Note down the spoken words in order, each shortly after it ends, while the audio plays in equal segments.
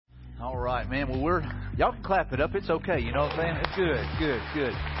All right, man. Well, y'all can clap it up. It's okay. You know what I'm saying? It's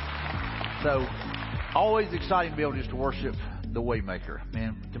good. So, always exciting to be able just to worship the Waymaker,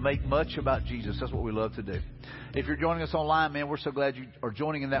 man. To make much about Jesus. That's what we love to do. If you're joining us online, man, we're so glad you are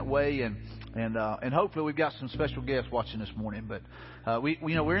joining in that way, and hopefully we've got some special guests watching this morning. But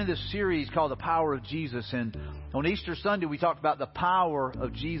we're in this series called The Power of Jesus, and on Easter Sunday we talked about the power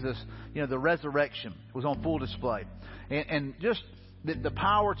of Jesus. The resurrection was on full display, and just the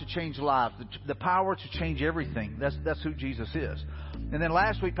power to change lives, the power to change everything. That's who Jesus is. And then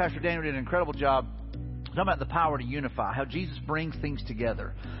last week, Pastor Daniel did an incredible job talking about the power to unify, how Jesus brings things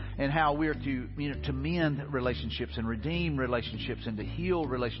together, and how we're to mend relationships and redeem relationships and to heal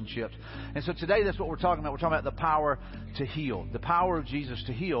relationships. And so today, that's what we're talking about. We're talking about the power to heal, the power of Jesus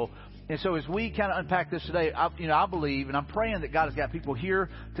to heal. And so as we kind of unpack this today, I believe, and I'm praying that God has got people here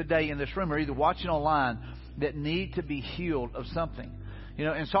today in this room or either watching online that need to be healed of something.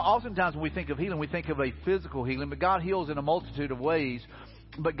 And so oftentimes when we think of healing, we think of a physical healing, but God heals in a multitude of ways.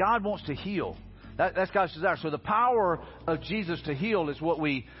 But God wants to heal. That's God's desire. So the power of Jesus to heal is what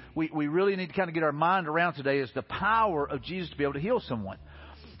we really need to kind of get our mind around today, is the power of Jesus to be able to heal someone.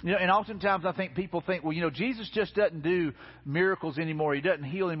 And oftentimes I think people think, well, Jesus just doesn't do miracles anymore. He doesn't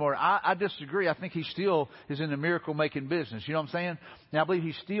heal anymore. I disagree. I think he still is in the miracle-making business. You know what I'm saying? Now, I believe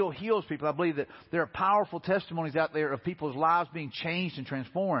he still heals people. I believe that there are powerful testimonies out there of people's lives being changed and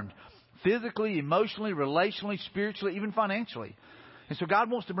transformed physically, emotionally, relationally, spiritually, even financially. And so God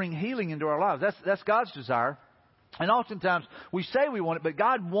wants to bring healing into our lives. That's God's desire. And oftentimes we say we want it, but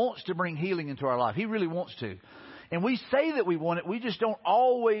God wants to bring healing into our life. He really wants to. And we say that we want it. We just don't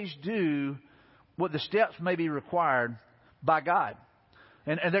always do what the steps may be required by God.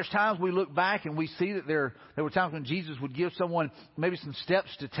 And there's times we look back and we see that there were times when Jesus would give someone maybe some steps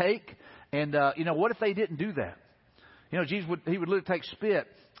to take. And, what if they didn't do that? Jesus would literally take spit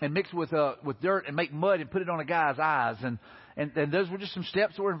and mix it with dirt and make mud and put it on a guy's eyes. And those were just some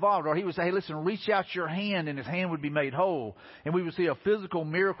steps that were involved. Or he would say, hey, listen, reach out your hand, and his hand would be made whole. And we would see a physical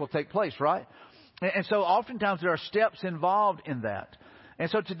miracle take place, right? And so oftentimes there are steps involved in that. And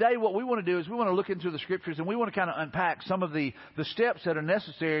so today what we want to do is we want to look into the Scriptures, and we want to kind of unpack some of the steps that are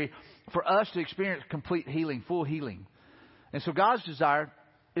necessary for us to experience complete healing, full healing. And so God's desire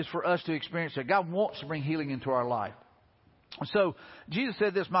is for us to experience that. God wants to bring healing into our life. So Jesus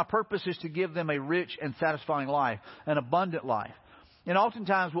said this, my purpose is to give them a rich and satisfying life, an abundant life. And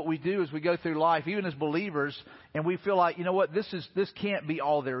oftentimes what we do is we go through life, even as believers, and we feel like, this can't be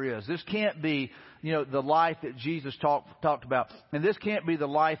all there is. This can't be, the life that Jesus talked about. And this can't be the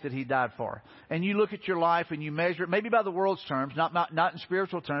life that he died for. And you look at your life and you measure it, maybe by the world's terms, not in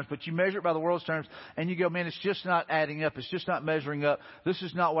spiritual terms, but you measure it by the world's terms, and you go, man, it's just not adding up. It's just not measuring up. This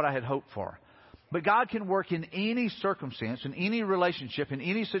is not what I had hoped for. But God can work in any circumstance, in any relationship, in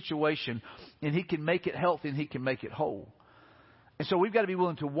any situation, and he can make it healthy and he can make it whole. And so we've got to be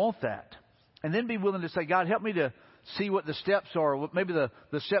willing to want that. And then be willing to say, God, help me to see what the steps are, maybe the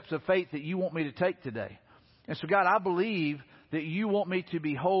steps of faith that you want me to take today. And so, God, I believe that you want me to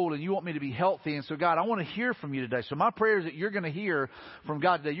be whole and you want me to be healthy. And so, God, I want to hear from you today. So my prayer is that you're going to hear from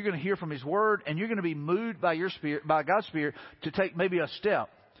God today. You're going to hear from his word, and you're going to be moved by your Spirit, by God's Spirit, to take maybe a step.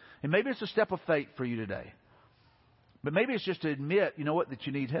 And maybe it's a step of faith for you today. But maybe it's just to admit, that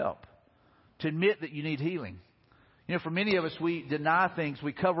you need help. To admit that you need healing. For many of us, we deny things.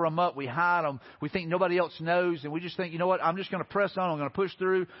 We cover them up. We hide them. We think nobody else knows. And we just think, I'm just going to press on. I'm going to push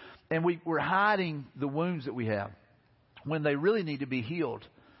through. And we're hiding the wounds that we have when they really need to be healed.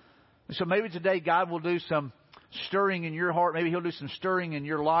 And so maybe today God will do some stirring in your heart. Maybe he'll do some stirring in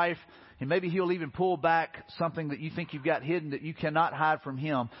your life. And maybe he'll even pull back something that you think you've got hidden that you cannot hide from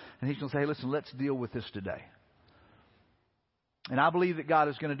him. And he's going to say, hey, listen, let's deal with this today. And I believe that God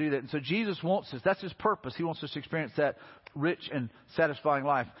is going to do that. And so Jesus wants us. That's his purpose. He wants us to experience that rich and satisfying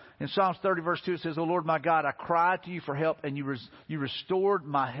life. In Psalms 30, verse 2, it says, O Lord, my God, I cried to you for help, and you restored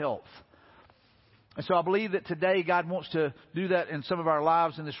my health. And so I believe that today God wants to do that in some of our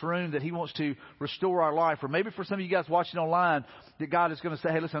lives in this room, that he wants to restore our life. Or maybe for some of you guys watching online, that God is going to say,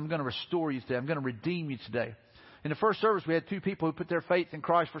 hey, listen, I'm going to restore you today. I'm going to redeem you today. In the first service, we had two people who put their faith in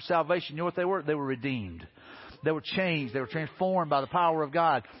Christ for salvation. You know what they were? They were redeemed. They were changed. They were transformed by the power of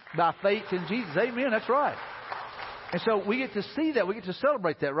God, by faith in Jesus. Amen. That's right. And so we get to see that. We get to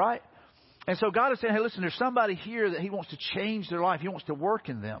celebrate that, right? And so God is saying, hey, listen, there's somebody here that he wants to change their life. He wants to work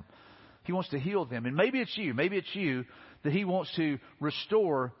in them. He wants to heal them. And maybe it's you. Maybe it's you that he wants to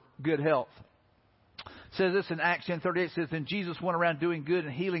restore good health. It says this in Acts 10:38. It says, then Jesus went around doing good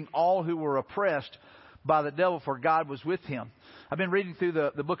and healing all who were oppressed by the devil, for God was with him. I've been reading through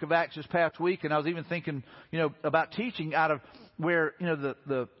the book of Acts this past week, and I was even thinking, about teaching out of, where,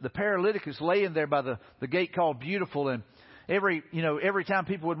 the paralytic is laying there by the gate called Beautiful. And every time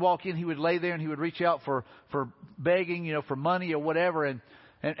people would walk in, he would lay there and he would reach out for begging, for money or whatever.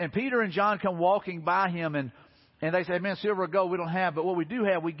 And Peter and John come walking by him and they say, man, silver or gold we don't have, but what we do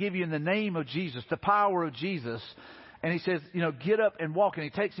have, we give you in the name of Jesus, the power of Jesus. And he says, get up and walk. And he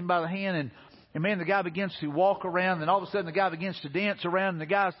takes him by the hand and man, the guy begins to walk around. And all of a sudden the guy begins to dance around and the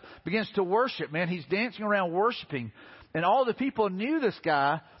guy begins to worship. Man, he's dancing around worshiping. And all the people knew this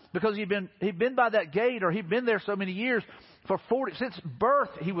guy because he'd been by that gate, or he'd been there so many years. Since birth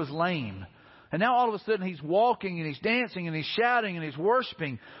he was lame. And now all of a sudden he's walking and he's dancing and he's shouting and he's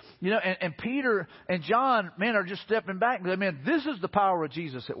worshiping. And Peter and John, man, are just stepping back and say, man, this is the power of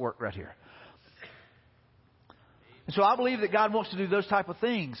Jesus at work right here. And so I believe that God wants to do those type of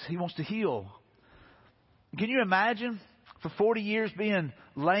things. He wants to heal. Can you imagine for 40 years being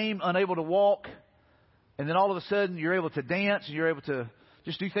lame, unable to walk, and then all of a sudden you're able to dance and you're able to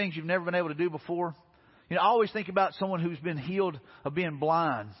just do things you've never been able to do before? I always think about someone who's been healed of being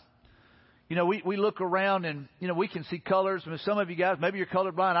blind. We look around and, we can see colors. I mean, some of you guys, maybe you're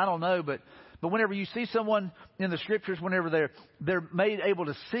colorblind, I don't know. But whenever you see someone in the Scriptures, whenever they're made able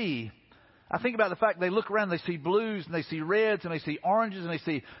to see, I think about the fact they look around, they see blues and they see reds and they see oranges and they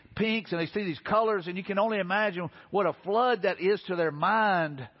see pinks and they see these colors. And you can only imagine what a flood that is to their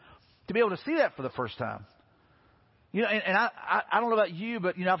mind to be able to see that for the first time. And I don't know about you,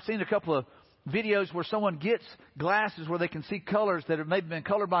 but, I've seen a couple of videos where someone gets glasses where they can see colors that have maybe been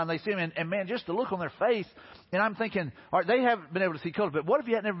colorblind. They see them, and man, just the look on their face. And I'm thinking, all right, they haven't been able to see colors, but what if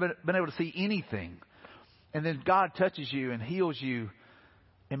you had never been able to see anything? And then God touches you and heals you,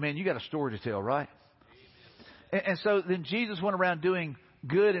 and man, you got a story to tell, right? And so then Jesus went around doing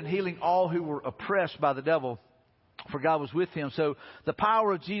good and healing all who were oppressed by the devil, for God was with him. So the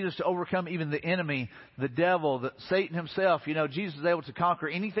power of Jesus to overcome even the enemy, the devil, Satan himself, Jesus is able to conquer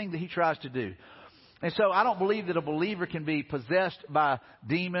anything that he tries to do. And so I don't believe that a believer can be possessed by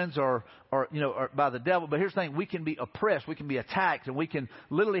demons or by the devil. But here's the thing. We can be oppressed. We can be attacked. And we can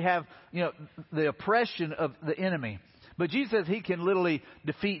literally have, the oppression of the enemy. But Jesus says he can literally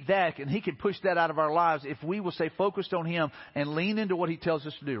defeat that. And he can push that out of our lives if we will stay focused on him and lean into what he tells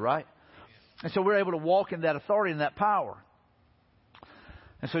us to do, right? And so we're able to walk in that authority and that power.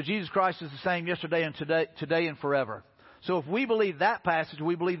 And so Jesus Christ is the same yesterday and today and forever. So if we believe that passage,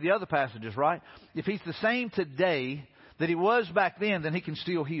 we believe the other passages, right? If he's the same today that he was back then he can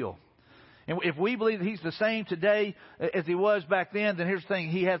still heal. And if we believe that he's the same today as he was back then here's the thing.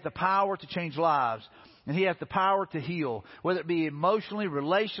 He has the power to change lives. And he has the power to heal. Whether it be emotionally,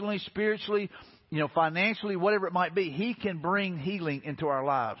 relationally, spiritually, financially, whatever it might be. He can bring healing into our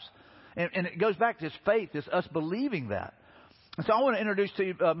lives. And it goes back to his faith, it's us believing that. And so I want to introduce to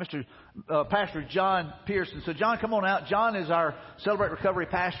you Pastor John Pearse. And so John, come on out. John is our Celebrate Recovery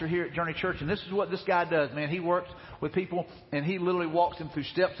pastor here at Journey Church. And this is what this guy does, man. He works with people and he literally walks them through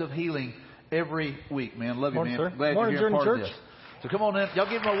steps of healing every week, man. Love you, Morning, man. Sir. Glad Morning, you're here Journey part Church. of this. So come on in. Y'all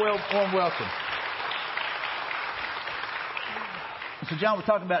give him a warm welcome. So John, we're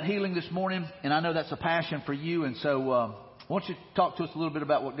talking about healing this morning. And I know that's a passion for you. And so why don't you talk to us a little bit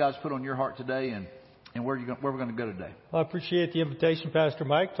about what God's put on your heart today and where we're going to go today. I appreciate the invitation, Pastor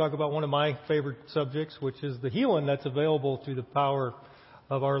Mike. Talk about one of my favorite subjects, which is the healing that's available through the power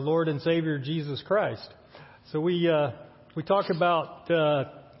of our Lord and Savior, Jesus Christ. So we talk about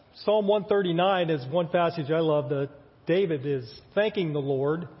Psalm 139 is one passage I love. That David is thanking the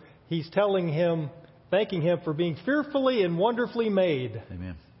Lord. He's thanking him for being fearfully and wonderfully made.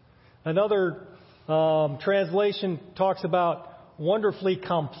 Amen. Another translation talks about wonderfully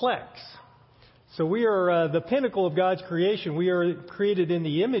complex. So we are the pinnacle of God's creation. We are created in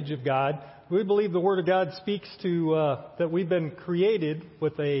the image of God. We believe the Word of God speaks to that we've been created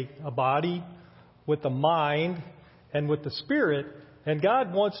with a body, with a mind, and with the Spirit. And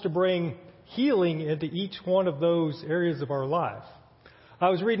God wants to bring healing into each one of those areas of our life. I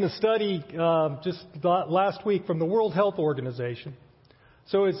was reading a study just last week from the World Health Organization.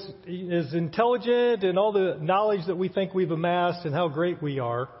 So as intelligent and all the knowledge that we think we've amassed and how great we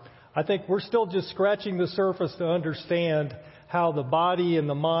are, I think we're still just scratching the surface to understand how the body and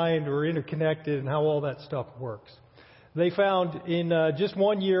the mind are interconnected and how all that stuff works. They found in just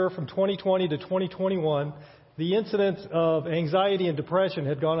 1 year, from 2020 to 2021, the incidence of anxiety and depression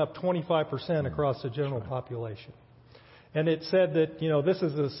had gone up 25% across the general population. And it said that, this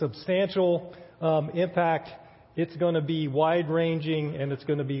is a substantial impact. It's going to be wide-ranging and it's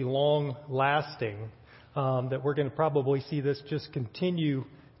going to be long-lasting, that we're going to probably see this just continue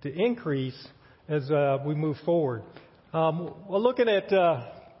to increase as we move forward. Looking at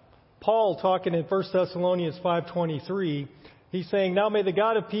Paul talking in 1 Thessalonians 5:23, He's saying, now may the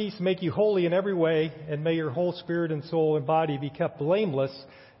God of peace make you holy in every way, and may your whole spirit and soul and body be kept blameless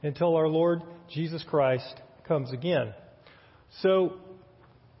until our Lord Jesus Christ comes again. So,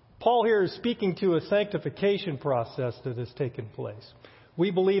 Paul here is speaking to a sanctification process that has taken place.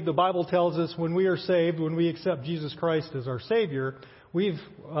 We believe the Bible tells us when we are saved, when we accept Jesus Christ as our Savior, we've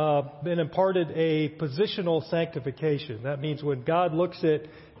been imparted a positional sanctification. That means when God looks at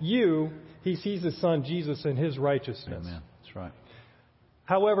you, He sees His Son Jesus in His righteousness. Amen. That's right.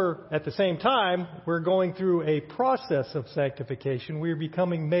 However, at the same time, we're going through a process of sanctification. We're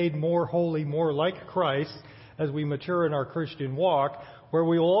becoming made more holy, more like Christ as we mature in our Christian walk, where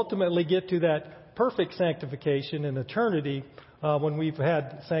we will ultimately get to that perfect sanctification in eternity when we've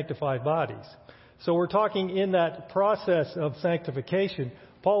had sanctified bodies. So we're talking in that process of sanctification.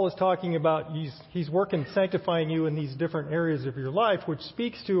 Paul is talking about he's working sanctifying you in these different areas of your life, which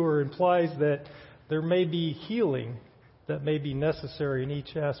speaks to or implies that there may be healing that may be necessary in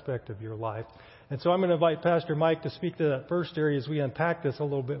each aspect of your life. And so I'm going to invite Pastor Mike to speak to that first area as we unpack this a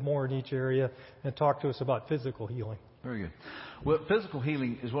little bit more in each area and talk to us about physical healing. Very good. Well, physical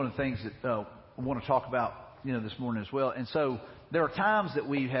healing is one of the things that I want to talk about, this morning as well. And so there are times that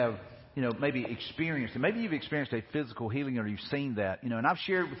we have, maybe experienced, and maybe you've experienced a physical healing or you've seen that, and I've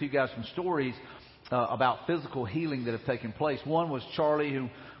shared with you guys some stories about physical healing that have taken place. One was Charlie, who,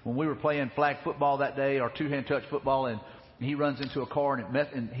 when we were playing flag football that day, or two-hand touch football, and he runs into a car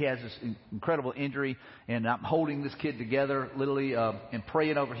and he has this incredible injury, and I'm holding this kid together literally and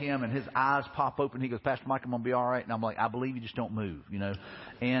praying over him, and his eyes pop open. He goes, Pastor Mike, I'm going to be all right. And I'm like, I believe you, just don't move,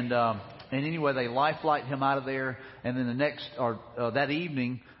 And anyway, they lifeline him out of there, and then that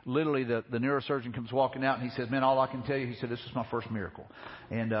evening, literally the neurosurgeon comes walking out, and he says, man, all I can tell you, he said, this is my first miracle.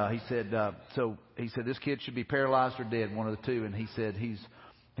 And he said, this kid should be paralyzed or dead, one of the two. And he said, he's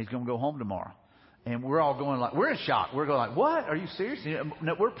going to go home tomorrow. And we're all going like, we're in shock. We're going like, what? Are you serious?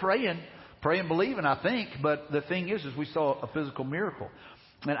 No, we're praying, believing, I think. But the thing is we saw a physical miracle.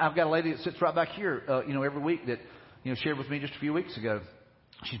 And I've got a lady that sits right back here, every week that, shared with me just a few weeks ago.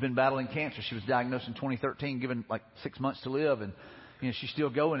 She's been battling cancer. She was diagnosed in 2013, given like 6 months to live. And, she's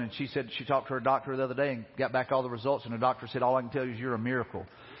still going. And she said she talked to her doctor the other day and got back all the results. And the doctor said, all I can tell you is you're a miracle.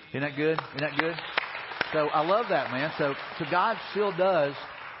 Isn't that good? So I love that, man. So God still does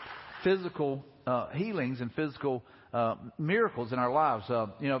physical healings and physical miracles in our lives.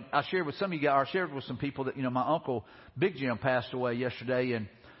 I shared with some of you guys, I shared with some people that, my uncle, Big Jim, passed away yesterday. And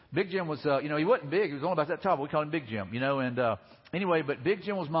Big Jim was, he wasn't big. He was only about that tall, but we called him Big Jim, anyway, but Big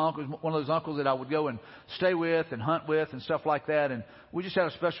Jim was my uncle. He was one of those uncles that I would go and stay with and hunt with and stuff like that. And we just had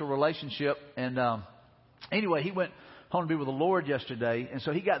a special relationship. And anyway, he went home to be with the Lord yesterday. And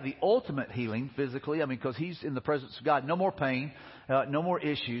so he got the ultimate healing physically. Because he's in the presence of God. No more pain, no more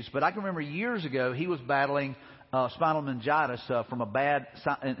issues. But I can remember years ago, he was battling spinal meningitis from a bad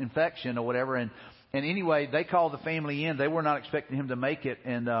infection or whatever. And anyway, they called the family in. They were not expecting him to make it.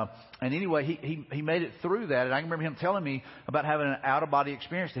 And anyway, he made it through that. And I can remember him telling me about having an out-of-body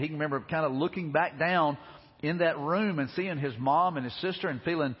experience. That he can remember kind of looking back down in that room and seeing his mom and his sister and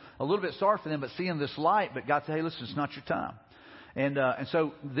feeling a little bit sorry for them, but seeing this light. But God said, hey, listen, it's not your time. And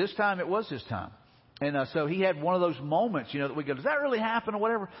so this time it was his time. And so he had one of those moments, that we go, does that really happen or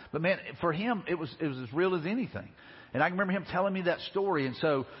whatever? But man, for him, it was as real as anything. And I can remember him telling me that story. And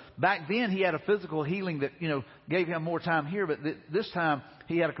so back then he had a physical healing that, gave him more time here. But this time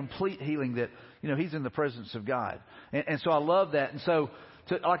he had a complete healing that, he's in the presence of God. And so I love that. And so,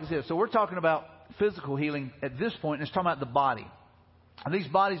 like I said, so we're talking about physical healing at this point. And it's talking about the body. And these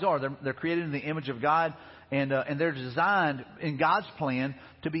bodies they're created in the image of God. And they're designed in God's plan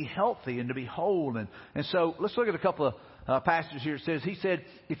to be healthy and to be whole. And so let's look at a couple of passages here. It says, he said,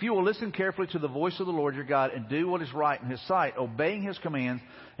 if you will listen carefully to the voice of the Lord your God and do what is right in His sight, obeying His commands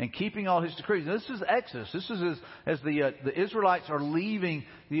and keeping all His decrees. Now, this is Exodus. This is as the Israelites are leaving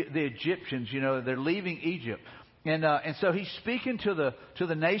the Egyptians. They're leaving Egypt. And so he's speaking to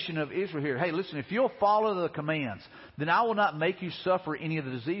the nation of Israel here. Hey, listen, if you'll follow the commands, then I will not make you suffer any of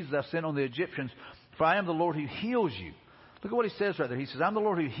the diseases I sent on the Egyptians. For I am the Lord who heals you. Look at what he says right there. He says, I'm the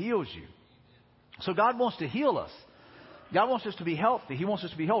Lord who heals you. So God wants to heal us. God wants us to be healthy. He wants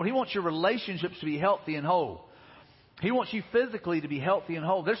us to be whole. He wants your relationships to be healthy and whole. He wants you physically to be healthy and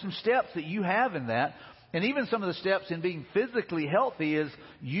whole. There's some steps that you have in that. And even some of the steps in being physically healthy is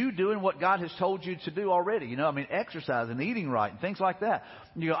you doing what God has told you to do already. Exercise and eating right and things like that.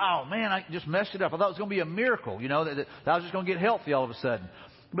 And you go, oh man, I just messed it up. I thought it was going to be a miracle, that I was just going to get healthy all of a sudden.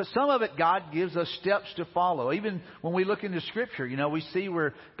 But some of it, God gives us steps to follow. Even when we look into Scripture, we see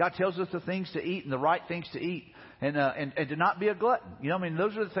where God tells us the things to eat and the right things to eat. and to not be a glutton. You know, I mean,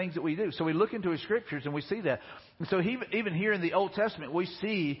 those are the things that we do. So we look into His Scriptures and we see that. And so even here in the Old Testament, we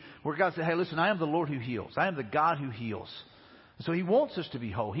see where God said, hey, listen, I am the Lord who heals. I am the God who heals. So He wants us to be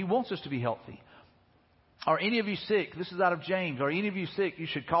whole. He wants us to be healthy. Are any of you sick? This is out of James. Are any of you sick? You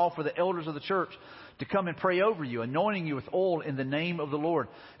should call for the elders of the church to come and pray over you, anointing you with oil in the name of the Lord.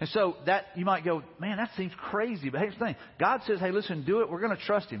 And so that you might go, man, that seems crazy. But here's the thing. God says, hey, listen, do it. We're going to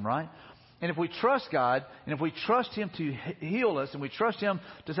trust Him, right? And if we trust God, and if we trust Him to heal us, and we trust Him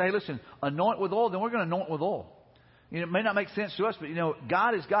to say, hey, listen, anoint with oil, then we're going to anoint with oil. You know, it may not make sense to us, but, you know,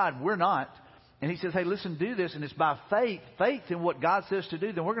 God is God. We're not. And He says, hey, listen, do this. And it's by faith in what God says to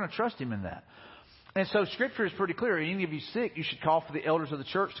do, then we're going to trust Him in that. And so Scripture is pretty clear. Any of you sick, you should call for the elders of the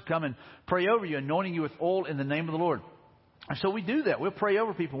church to come and pray over you, anointing you with oil in the name of the Lord. And so we do that. We'll pray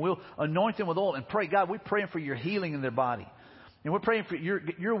over people. We'll anoint them with oil and pray, God, we're praying for your healing in their body. And we're praying for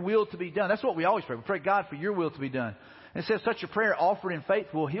your will to be done. That's what we always pray. We pray, God, for your will to be done. And it says such a prayer offered in faith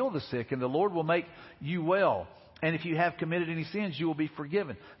will heal the sick, and the Lord will make you well. And if you have committed any sins, you will be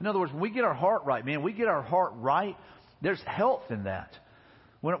forgiven. In other words, when we get our heart right, man, we get our heart right, there's health in that.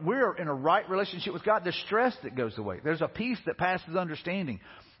 When we're in a right relationship with God, there's stress that goes away. There's a peace that passes understanding.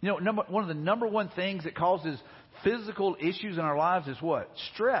 You know, one of the number one things that causes physical issues in our lives is what?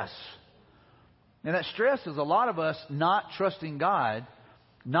 Stress. And that stress is a lot of us not trusting God,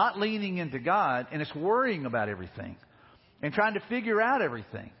 not leaning into God, and it's worrying about everything and trying to figure out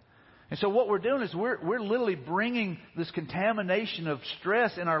everything. And so what we're doing is we're literally bringing this contamination of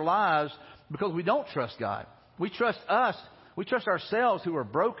stress in our lives because we don't trust God. We trust us. We trust ourselves who are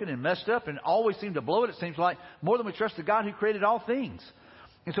broken and messed up and always seem to blow it, it seems like, more than we trust the God who created all things.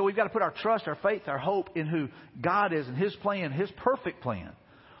 And so we've got to put our trust, our faith, our hope in who God is and His plan, His perfect plan.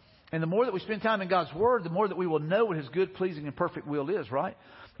 And the more that we spend time in God's Word, the more that we will know what His good, pleasing, and perfect will is, right?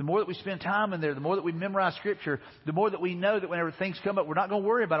 The more that we spend time in there, the more that we memorize Scripture, the more that we know that whenever things come up, we're not going to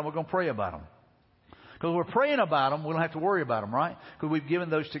worry about them, we're going to pray about them. Because we're praying about them, we don't have to worry about them, right? Because we've given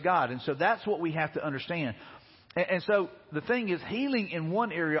those to God. And so that's what we have to understand. And so the thing is, healing in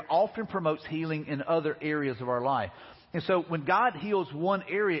one area often promotes healing in other areas of our life. And so when God heals one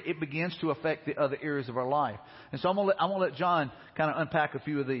area, it begins to affect the other areas of our life. And so I'm going to let John kind of unpack a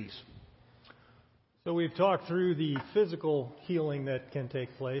few of these. So we've talked through the physical healing that can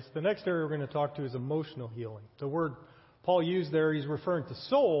take place. The next area we're going to talk to is emotional healing. The word Paul used there, he's referring to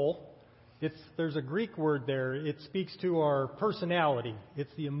soul. There's a Greek word there. It speaks to our personality.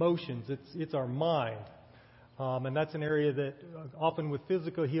 It's the emotions. It's our mind. And that's an area that often with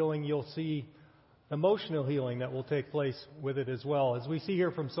physical healing, you'll see emotional healing that will take place with it as well. As we see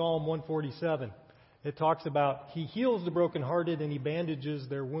here from Psalm 147, it talks about He heals the brokenhearted and He bandages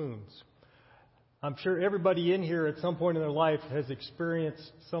their wounds. I'm sure everybody in here at some point in their life has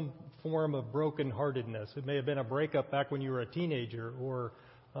experienced some form of brokenheartedness. It may have been a breakup back when you were a teenager, or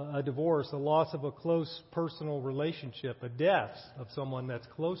a divorce, a loss of a close personal relationship, a death of someone that's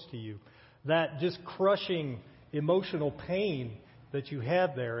close to you. That just crushing emotional pain that you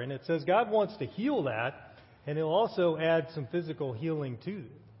have there. And it says God wants to heal that, and He'll also add some physical healing to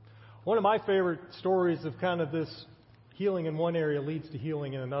it. One of my favorite stories of kind of this healing in one area leads to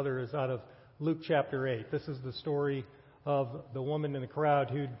healing in another is out of Luke chapter 8. This is the story of the woman in the crowd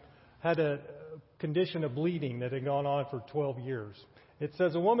who had a condition of bleeding that had gone on for 12 years. It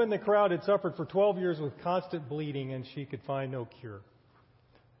says a woman in the crowd had suffered for 12 years with constant bleeding, and she could find no cure.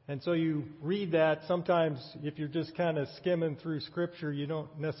 And so you read that. Sometimes if you're just kind of skimming through Scripture, you don't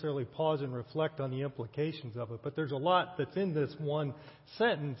necessarily pause and reflect on the implications of it. But there's a lot that's in this one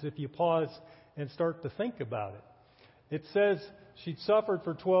sentence if you pause and start to think about it. It says she'd suffered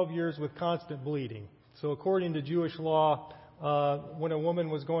for 12 years with constant bleeding. So according to Jewish law, when a woman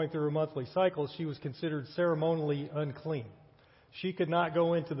was going through her monthly cycle, she was considered ceremonially unclean. She could not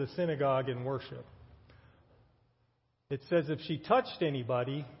go into the synagogue and worship. It says if she touched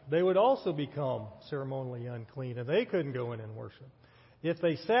anybody, they would also become ceremonially unclean, and they couldn't go in and worship. If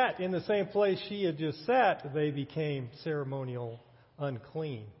they sat in the same place she had just sat, they became ceremonial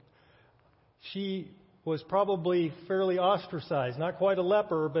unclean. She was probably fairly ostracized, not quite a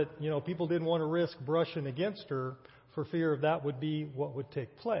leper, but people didn't want to risk brushing against her for fear of that would be what would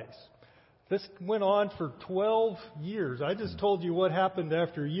take place. This went on for 12 years. I just told you what happened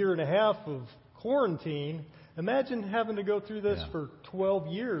after a year and a half of quarantine. Imagine having to go through this for 12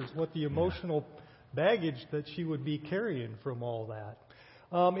 years, what the emotional baggage that she would be carrying from all that.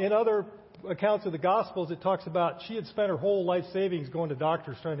 In other accounts of the Gospels, it talks about she had spent her whole life savings going to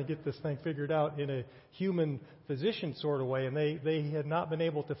doctors trying to get this thing figured out in a human physician sort of way, and they had not been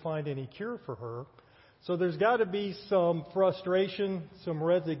able to find any cure for her. So there's got to be some frustration, some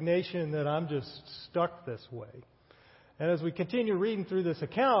resignation that I'm just stuck this way. And as we continue reading through this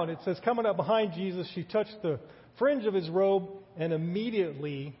account, it says, coming up behind Jesus, she touched the fringe of his robe, and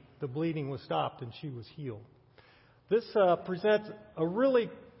immediately the bleeding was stopped and she was healed. This presents a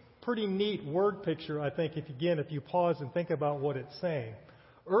really pretty neat word picture, I think, if you pause and think about what it's saying.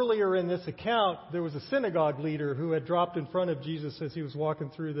 Earlier in this account, there was a synagogue leader who had dropped in front of Jesus as he was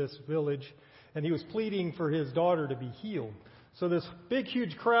walking through this village, and he was pleading for his daughter to be healed. So this big,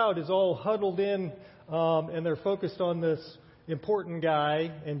 huge crowd is all huddled in, and they're focused on this important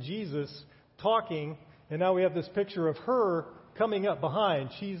guy and Jesus talking, and now we have this picture of her coming up behind.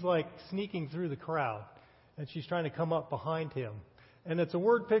 She's like sneaking through the crowd, and she's trying to come up behind him. And it's a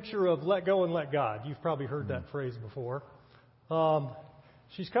word picture of let go and let God. You've probably heard that phrase before.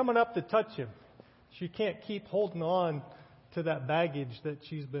 She's coming up to touch him. She can't keep holding on to that baggage that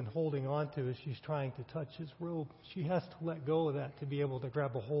she's been holding on to as she's trying to touch his robe. She has to let go of that to be able to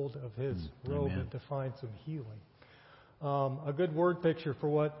grab a hold of his robe and to find some healing. A good word picture for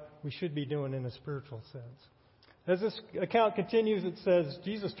what we should be doing in a spiritual sense. As this account continues, it says,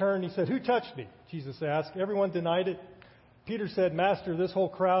 Jesus turned, he said, "Who touched me?" Jesus asked. Everyone denied it. Peter said, "Master, this whole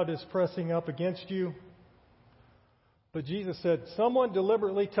crowd is pressing up against you." But Jesus said, "Someone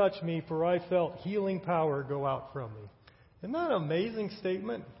deliberately touched me, for I felt healing power go out from me." Isn't that an amazing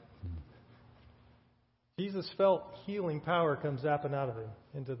statement? Jesus felt healing power come zapping out of him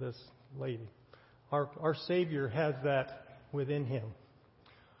into this lady. Our Savior has that within him.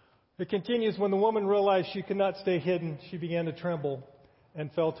 It continues, when the woman realized she could not stay hidden, she began to tremble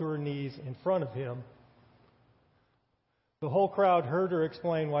and fell to her knees in front of him. The whole crowd heard her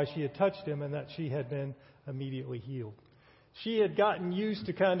explain why she had touched him and that she had been immediately healed. She had gotten used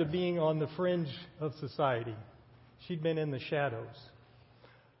to kind of being on the fringe of society. She'd been in the shadows.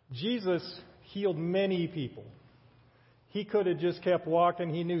 Jesus healed many people. He could have just kept walking.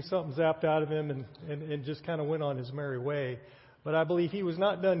 He knew something zapped out of him and just kind of went on his merry way. But I believe he was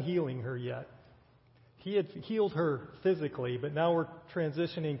not done healing her yet. He had healed her physically, but now we're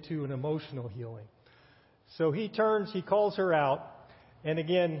transitioning to an emotional healing. So he turns, he calls her out, and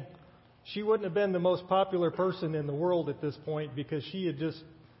again, she wouldn't have been the most popular person in the world at this point because she had just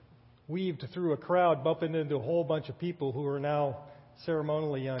weaved through a crowd, bumping into a whole bunch of people who are now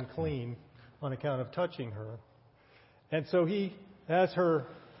ceremonially unclean on account of touching her. And so he has her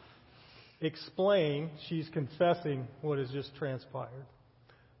explain, she's confessing what has just transpired.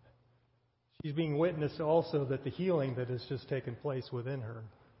 She's being witness also that the healing that has just taken place within her.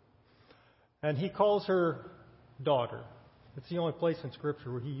 And he calls her daughter. It's the only place in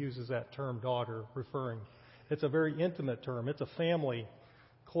Scripture where he uses that term daughter, referring. It's a very intimate term. It's a family,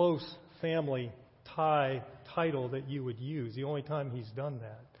 close family title that you would use. The only time he's done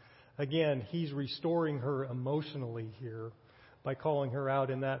that. Again, he's restoring her emotionally here by calling her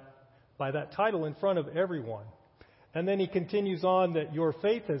out by that title in front of everyone. And then he continues on that your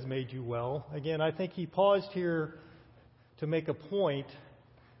faith has made you well. Again, I think he paused here to make a point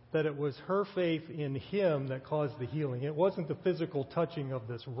that it was her faith in him that caused the healing. It wasn't the physical touching of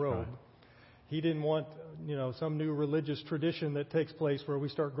this robe. Right. He didn't want, some new religious tradition that takes place where we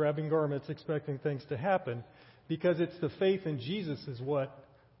start grabbing garments expecting things to happen, because it's the faith in Jesus is what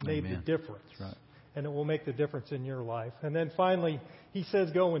made the difference. That's right. And it will make the difference in your life. And then finally, he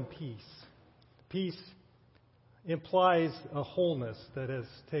says, go in peace. Peace implies a wholeness that has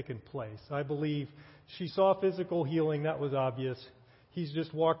taken place. I believe she saw physical healing. That was obvious. He's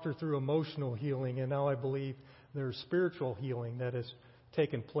just walked her through emotional healing, and now I believe there's spiritual healing that has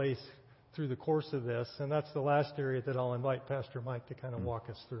taken place through the course of this. And that's the last area that I'll invite Pastor Mike to kind of walk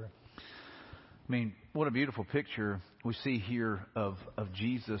us through. I mean, what a beautiful picture we see here of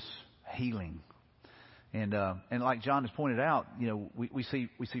Jesus healing. And like John has pointed out, we see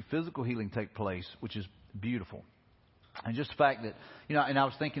physical healing take place, which is beautiful. And just the fact that, and I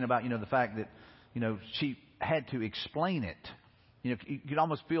was thinking about, the fact that, she had to explain it. You could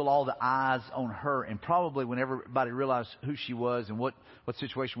almost feel all the eyes on her, and probably when everybody realized who she was and what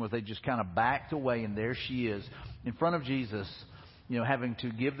situation was, they just kind of backed away, and there she is in front of Jesus, having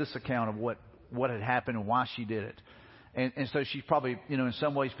to give this account of what had happened and why she did it. And so she's probably, in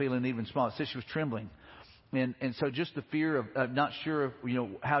some ways feeling even small. It says she was trembling. And so just the fear of not sure of,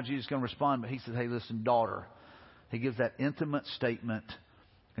 how Jesus is going to respond, but he says, hey, listen, daughter. He gives that intimate statement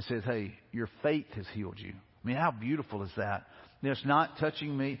and says, hey, your faith has healed you. I mean, how beautiful is that? It's not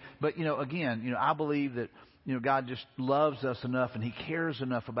touching me. But, again, I believe that, God just loves us enough and he cares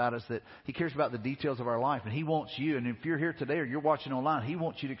enough about us that he cares about the details of our life. And he wants you, and if you're here today or you're watching online, he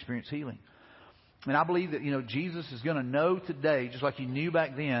wants you to experience healing. And I believe that, Jesus is going to know today, just like he knew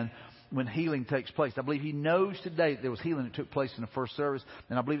back then, when healing takes place. I believe he knows today that there was healing that took place in the first service,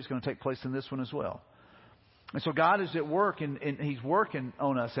 and I believe it's going to take place in this one as well. And so God is at work, and He's working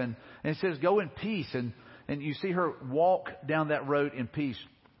on us. And it says, go in peace. And you see her walk down that road in peace.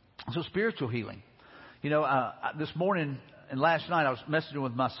 So spiritual healing. This morning and last night I was messaging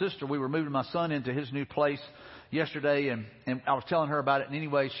with my sister. We were moving my son into his new place yesterday, and I was telling her about it. And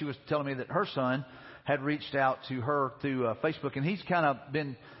anyway, she was telling me that her son had reached out to her through Facebook. And he's kind of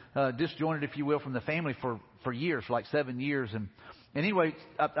been disjointed, if you will, from the family for years, for like 7 years. And anyway,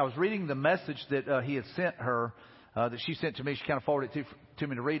 I was reading the message that he had sent her, that she sent to me. She kind of forwarded it to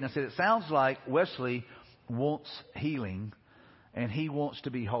me to read. And I said, it sounds like Wesley wants healing and he wants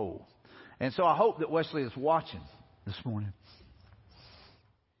to be whole. And so I hope that Wesley is watching this morning.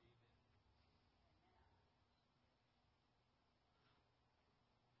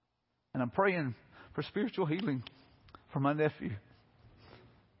 And I'm praying for spiritual healing for my nephew.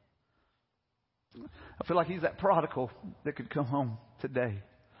 I feel like he's that prodigal that could come home today.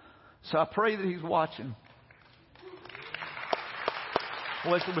 So I pray that he's watching.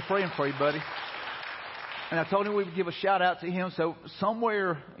 Wesley, we're praying for you, buddy. And I told him we would give a shout out to him. So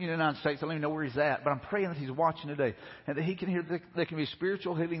somewhere in the United States, I don't even know where he's at, but I'm praying that he's watching today and that he can hear that there can be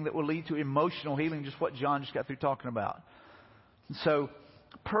spiritual healing that will lead to emotional healing, just what John just got through talking about. And so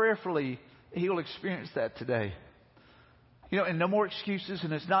prayerfully, he'll experience that today. And no more excuses,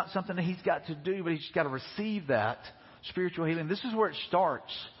 and it's not something that he's got to do, but he's just got to receive that spiritual healing. This is where it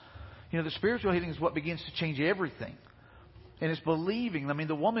starts. The spiritual healing is what begins to change everything. And it's believing. I mean,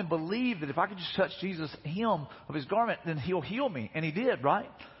 the woman believed that if I could just touch Jesus' hem of his garment, then he'll heal me. And he did, right?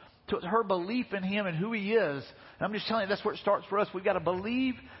 So it's her belief in him and who he is. And I'm just telling you, that's where it starts for us. We've got to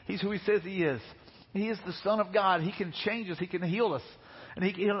believe he's who he says he is. He is the Son of God. He can change us. He can heal us. And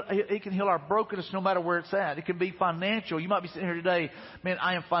he can heal our brokenness no matter where it's at. It can be financial. You might be sitting here today, man,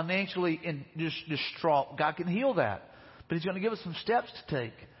 I am financially distraught. God can heal that. But he's going to give us some steps to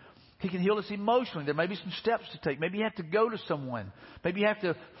take. He can heal us emotionally. There may be some steps to take. Maybe you have to go to someone. Maybe you have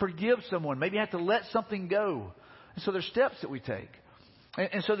to forgive someone. Maybe you have to let something go. And so there's steps that we take.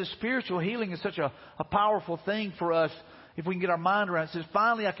 And so the spiritual healing is such a powerful thing for us if we can get our mind around it. It says,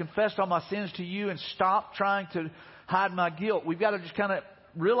 finally, I confessed all my sins to you and stop trying to hide my guilt. We've got to just kind of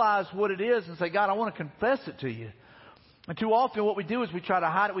realize what it is and say, God, I want to confess it to you. And too often what we do is we try to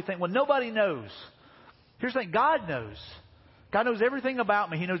hide it. We think, well, nobody knows. Here's the thing, God knows. God knows everything about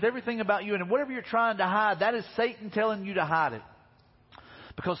me. He knows everything about you. And whatever you're trying to hide, that is Satan telling you to hide it.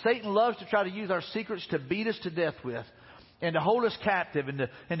 Because Satan loves to try to use our secrets to beat us to death with and to hold us captive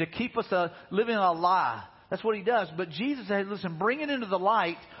and to keep us living a lie. That's what he does. But Jesus said, listen, bring it into the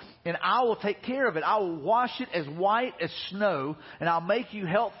light and I will take care of it. I will wash it as white as snow, and I'll make you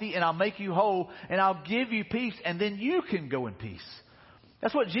healthy, and I'll make you whole, and I'll give you peace, and then you can go in peace.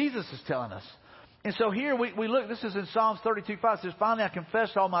 That's what Jesus is telling us. And so here we look, this is in Psalms 32:5. It says, finally I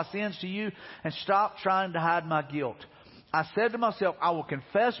confessed all my sins to you and stopped trying to hide my guilt. I said to myself, I will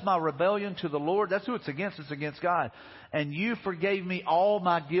confess my rebellion to the Lord. That's who it's against. It's against God. And you forgave me. All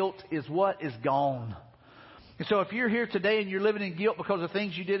my guilt is what? Is gone. And so if you're here today and you're living in guilt because of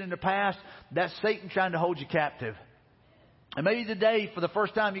things you did in the past, that's Satan trying to hold you captive. And maybe today, for the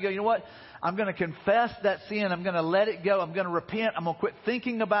first time, you go, you know what? I'm going to confess that sin. I'm going to let it go. I'm going to repent. I'm going to quit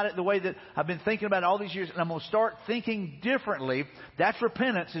thinking about it the way that I've been thinking about it all these years. And I'm going to start thinking differently. That's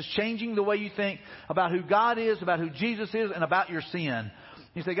repentance. Is changing the way you think about who God is, about who Jesus is, and about your sin.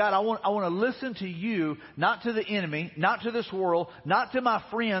 You say, God, I want to listen to you, not to the enemy, not to this world, not to my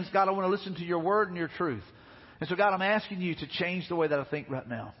friends. God, I want to listen to your word and your truth. And so, God, I'm asking you to change the way that I think right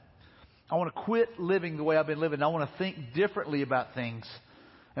now. I want to quit living the way I've been living. I want to think differently about things.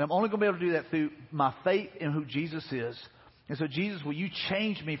 And I'm only going to be able to do that through my faith in who Jesus is. And so, Jesus, will you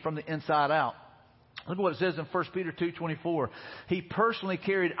change me from the inside out? Look at what it says in 1 Peter 2:24. He personally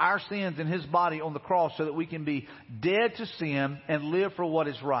carried our sins in his body on the cross so that we can be dead to sin and live for what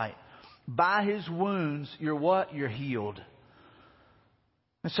is right. By his wounds, you're what? You're healed.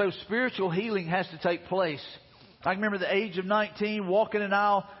 And so spiritual healing has to take place. I remember the age of 19, walking an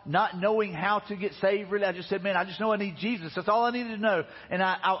aisle, not knowing how to get saved. Really, I just said, man, I just know I need Jesus. That's all I needed to know. And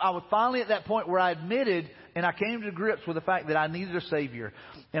I was finally at that point where I admitted and I came to grips with the fact that I needed a Savior.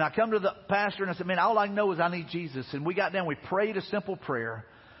 And I come to the pastor and I said, man, all I know is I need Jesus. And we got down, we prayed a simple prayer.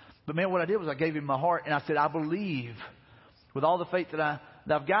 But man, what I did was I gave him my heart and I said, I believe with all the faith that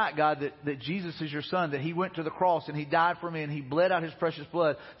I've got, God, that Jesus is your son, that he went to the cross and he died for me and he bled out his precious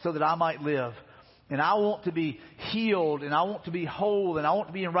blood so that I might live. And I want to be healed, and I want to be whole, and I want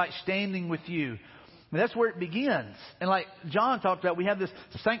to be in right standing with you. And that's where it begins. And like John talked about, we have this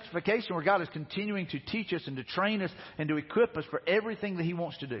sanctification where God is continuing to teach us and to train us and to equip us for everything that he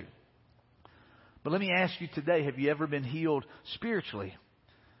wants to do. But let me ask you today, have you ever been healed spiritually?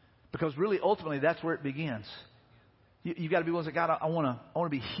 Because really, ultimately, that's where it begins. You got to be willing to say, God, I want to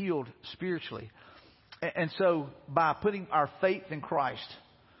be healed spiritually. And so by putting our faith in Christ,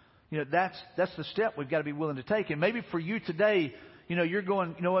 that's the step we've got to be willing to take. And maybe for you today, you're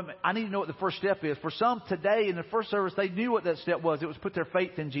going, what, I need to know what the first step is. For some today in the first service, they knew what that step was. It was put their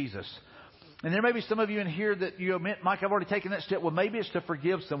faith in Jesus. And there may be some of you in here that Mike, I've already taken that step. Well, maybe it's to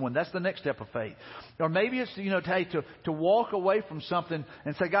forgive someone. That's the next step of faith. Or maybe it's to walk away from something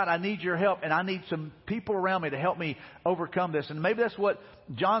and say, God, I need your help, and I need some people around me to help me overcome this. And maybe that's what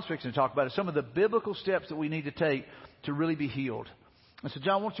John's fixing to talk about, is some of the biblical steps that we need to take to really be healed. And so,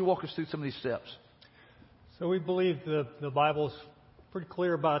 John, why don't you walk us through some of these steps? So we believe the Bible's pretty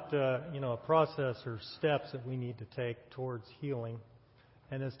clear about a process or steps that we need to take towards healing.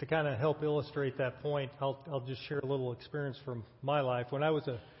 And as to kind of help illustrate that point, I'll just share a little experience from my life. When I was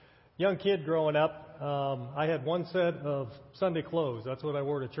a young kid growing up, I had one set of Sunday clothes. That's what I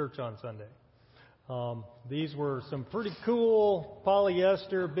wore to church on Sunday. These were some pretty cool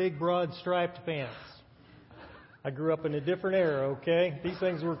polyester, big, broad, striped pants. I grew up in a different era, okay? These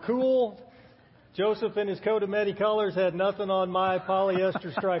things were cool. Joseph in his coat of many colors had nothing on my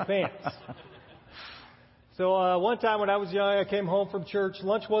polyester striped pants. So one time when I was young, I came home from church.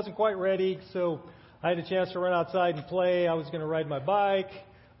 Lunch wasn't quite ready, so I had a chance to run outside and play. I was going to ride my bike.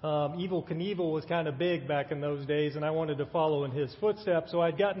 Evel Knievel was kind of big back in those days, and I wanted to follow in his footsteps. So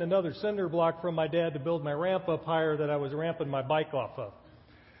I'd gotten another cinder block from my dad to build my ramp up higher that I was ramping my bike off of.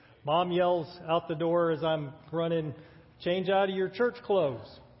 Mom yells out the door as I'm running, "Change out of your church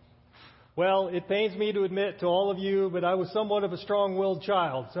clothes." Well, it pains me to admit to all of you, but I was somewhat of a strong-willed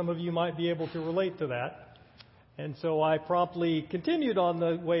child. Some of you might be able to relate to that. And so I promptly continued on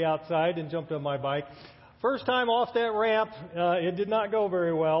the way outside and jumped on my bike. First time off that ramp, it did not go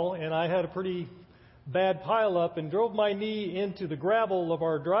very well, and I had a pretty bad pileup and drove my knee into the gravel of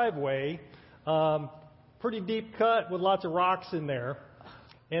our driveway. Pretty deep cut with lots of rocks in there.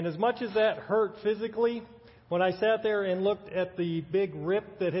 And as much as that hurt physically, when I sat there and looked at the big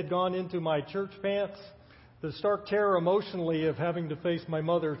rip that had gone into my church pants, the stark terror emotionally of having to face my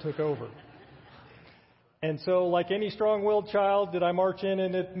mother took over. And so, like any strong-willed child, did I march in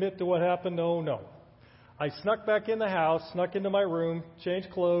and admit to what happened? Oh, no. I snuck back in the house, snuck into my room, changed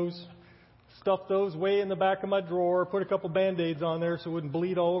clothes, stuffed those way in the back of my drawer, put a couple Band-Aids on there so it wouldn't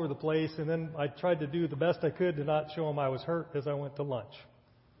bleed all over the place, and then I tried to do the best I could to not show them I was hurt as I went to lunch.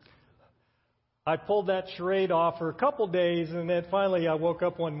 I pulled that charade off for a couple days, and then finally I woke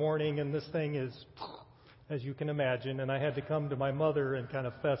up one morning, and this thing is, as you can imagine, and I had to come to my mother and kind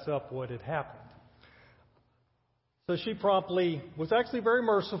of fess up what had happened. So she promptly was actually very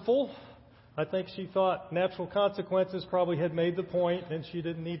merciful. I think she thought natural consequences probably had made the point, and she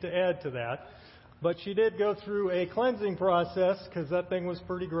didn't need to add to that. But she did go through a cleansing process because that thing was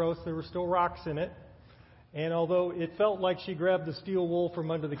pretty gross. There were still rocks in it. And although it felt like she grabbed the steel wool from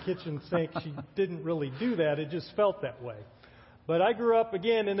under the kitchen sink, she didn't really do that. It just felt that way. But I grew up,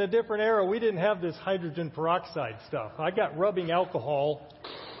 again, in a different era. We didn't have this hydrogen peroxide stuff. I got rubbing alcohol.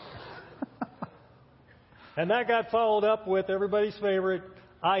 And that got followed up with everybody's favorite,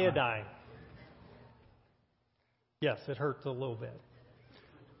 iodine. Yes, it hurts a little bit.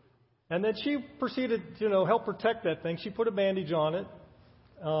 And then she proceeded to, help protect that thing. She put a bandage on it.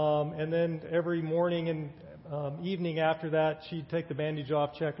 And then every morning and evening after that, she'd take the bandage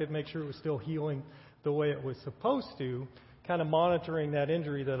off, check it, make sure it was still healing the way it was supposed to, kind of monitoring that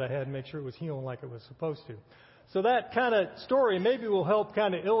injury that I had, make sure it was healing like it was supposed to. So that kind of story maybe will help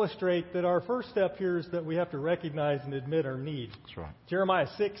kind of illustrate that our first step here is that we have to recognize and admit our need. That's right. Jeremiah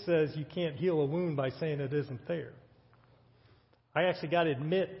 6 says you can't heal a wound by saying it isn't there. I actually got to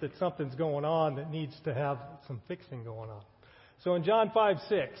admit that something's going on that needs to have some fixing going on. So in John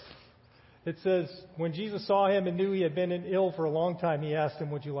 5:6, it says, when Jesus saw him and knew he had been ill for a long time, he asked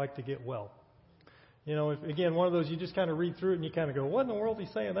him, would you like to get well? Again, one of those, you just kind of read through it and you kind of go, what in the world is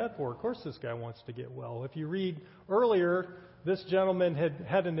he saying that for? Of course this guy wants to get well. If you read earlier, this gentleman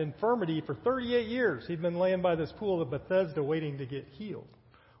had an infirmity for 38 years. He'd been laying by this pool of Bethesda waiting to get healed.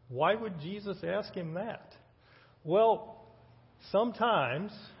 Why would Jesus ask him that? Well,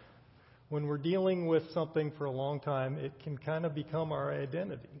 sometimes when we're dealing with something for a long time, it can kind of become our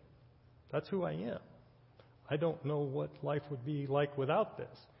identity. That's who I am. I don't know what life would be like without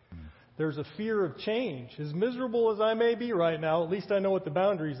this. There's a fear of change. As miserable as I may be right now, at least I know what the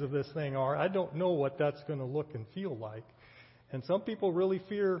boundaries of this thing are. I don't know what that's going to look and feel like. And some people really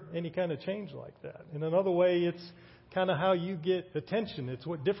fear any kind of change like that. In another way, it's kind of how you get attention. It's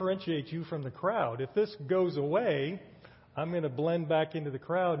what differentiates you from the crowd. If this goes away, I'm going to blend back into the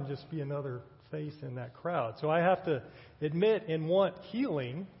crowd and just be another face in that crowd. So I have to admit and want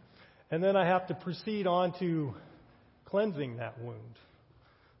healing. And then I have to proceed on to cleansing that wound.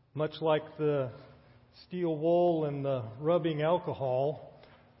 Much like the steel wool and the rubbing alcohol,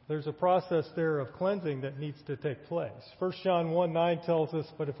 there's a process there of cleansing that needs to take place. 1 John 1:9 tells us,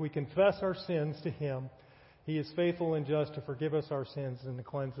 "But if we confess our sins to Him, He is faithful and just to forgive us our sins and to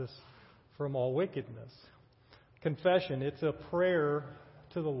cleanse us from all wickedness." Confession, it's a prayer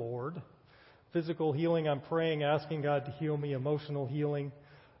to the Lord. Physical healing, I'm praying, asking God to heal me. Emotional healing.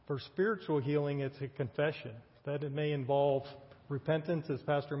 For spiritual healing, it's a confession. That it may involve repentance, as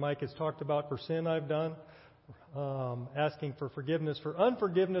Pastor Mike has talked about, for sin I've done. Asking for forgiveness for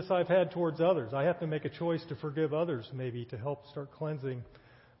unforgiveness I've had towards others. I have to make a choice to forgive others, maybe, to help start cleansing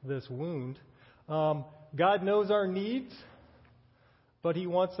this wound. God knows our needs, but He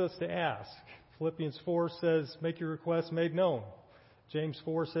wants us to ask. Philippians 4 says, "Make your requests made known." James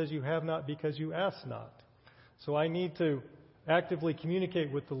 4 says, "You have not because you ask not." So I need to actively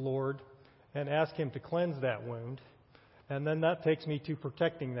communicate with the Lord and ask Him to cleanse that wound. And then that takes me to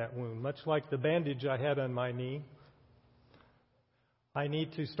protecting that wound. Much like the bandage I had on my knee, I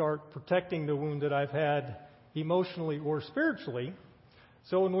need to start protecting the wound that I've had emotionally or spiritually.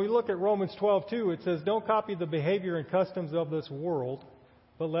 So when we look at Romans 12:2, it says, "Don't copy the behavior and customs of this world,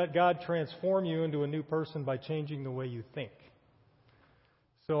 but let God transform you into a new person by changing the way you think."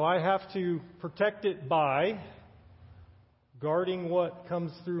 So I have to protect it by guarding what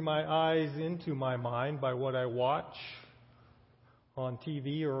comes through my eyes into my mind by what I watch on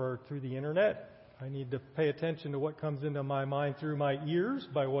TV or through the internet. I need to pay attention to what comes into my mind through my ears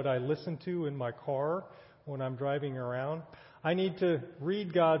by what I listen to in my car when I'm driving around. I need to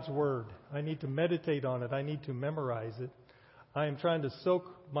read God's Word. I need to meditate on it. I need to memorize it. I am trying to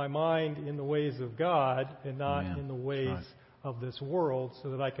soak my mind in the ways of God and not in the ways of this world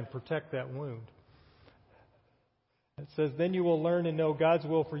so that I can protect that wound. It says, "Then you will learn and know God's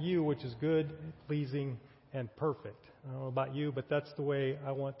will for you, which is good, pleasing, and perfect." I don't know about you, but that's the way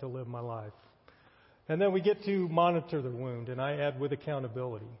I want to live my life. And then we get to monitor the wound, and I add with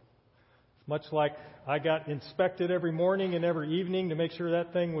accountability. Much like I got inspected every morning and every evening to make sure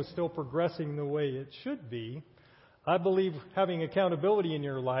that thing was still progressing the way it should be, I believe having accountability in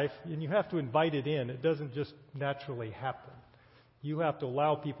your life, and you have to invite it in. It doesn't just naturally happen. You have to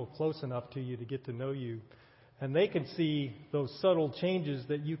allow people close enough to you to get to know you, and they can see those subtle changes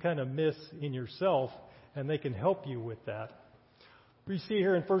that you kind of miss in yourself, and they can help you with that. We see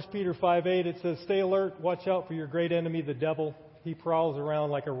here in 1 Peter 5:8, it says, "Stay alert, watch out for your great enemy, the devil. He prowls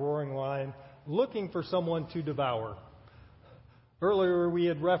around like a roaring lion, looking for someone to devour." Earlier we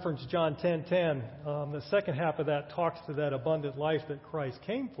had referenced John 10:10. The second half of that talks to that abundant life that Christ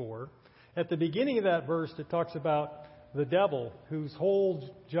came for. At the beginning of that verse, it talks about the devil, whose whole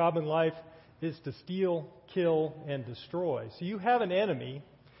job in life is to steal, kill, and destroy. So you have an enemy.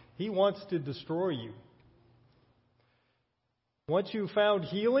 He wants to destroy you. Once you've found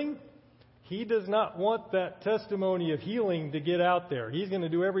healing, he does not want that testimony of healing to get out there. He's going to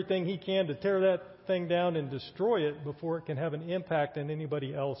do everything he can to tear that thing down and destroy it before it can have an impact on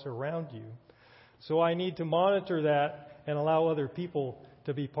anybody else around you. So I need to monitor that and allow other people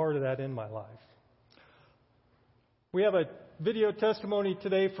to be part of that in my life. We have a video testimony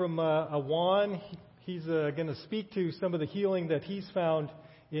today from Juan. He's going to speak to some of the healing that he's found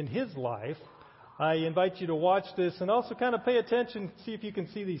in his life. I invite you to watch this and also kind of pay attention, see if you can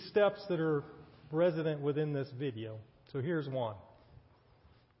see these steps that are resident within this video. So here's Juan.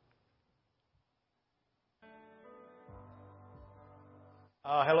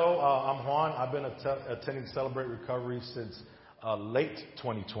 Hello, I'm Juan. I've been attending Celebrate Recovery since late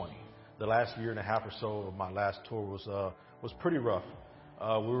 2020. The last year and a half or so of my last tour was pretty rough.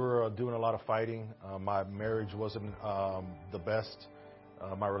 We were doing a lot of fighting. My marriage wasn't the best.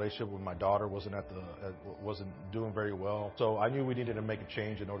 My relationship with my daughter wasn't doing very well. So I knew we needed to make a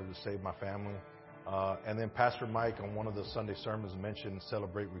change in order to save my family. And then Pastor Mike on one of the Sunday sermons mentioned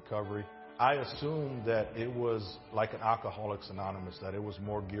Celebrate Recovery. I assumed that it was like an Alcoholics Anonymous, that it was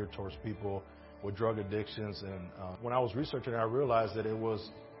more geared towards people with drug addictions. And when I was researching, I realized that it was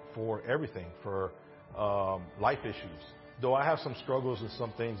for everything, for life issues. Though I have some struggles with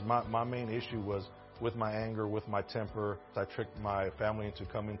some things, my main issue was with my anger, with my temper. I tricked my family into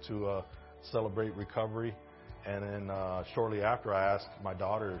coming to Celebrate Recovery. And then shortly after, I asked my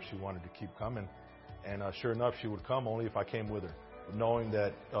daughter if she wanted to keep coming. And sure enough, she would come only if I came with her. Knowing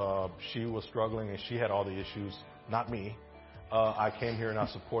that she was struggling and she had all the issues, not me, I came here and I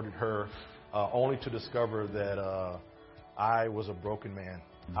supported her only to discover that I was a broken man.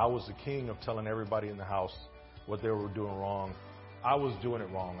 I was the king of telling everybody in the house what they were doing wrong. I was doing it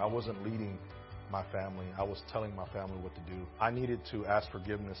wrong. I wasn't leading my family. I was telling my family what to do. I needed to ask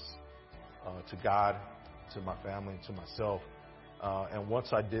forgiveness to God, to my family, to myself. And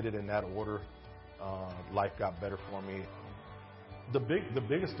once I did it in that order, life got better for me. The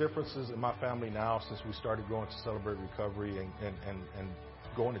biggest differences in my family now, since we started going to Celebrate Recovery and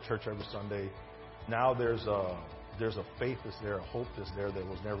going to church every Sunday, now there's a faith that's there, a hope that's there that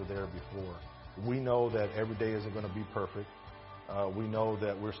was never there before. We know that every day isn't going to be perfect. We know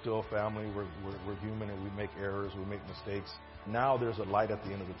that we're still a family. We're human and we make errors. We make mistakes. Now there's a light at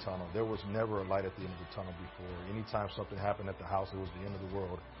the end of the tunnel. There was never a light at the end of the tunnel before. Anytime something happened at the house, it was the end of the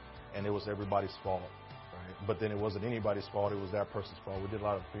world, and it was everybody's fault. Right? But then it wasn't anybody's fault. It was that person's fault. We did a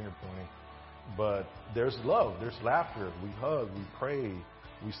lot of finger pointing. But there's love. There's laughter. We hug. We pray.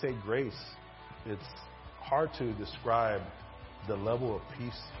 We say grace. It's hard to describe the level of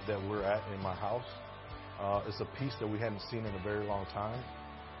peace that we're at in my house. It's a peace that we hadn't seen in a very long time.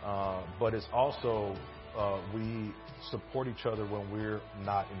 But it's also we support each other when we're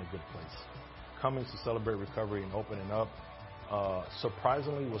not in a good place. Coming to Celebrate Recovery and opening up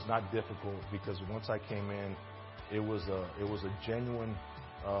surprisingly was not difficult, because once I came in, it was a genuine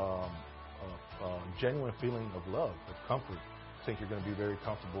feeling of love, of comfort. I think you're going to be very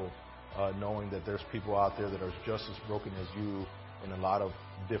comfortable knowing that there's people out there that are just as broken as you in a lot of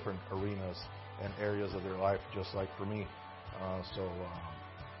different arenas and areas of their life, just like for me.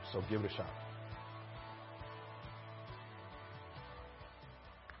 So give it a shot.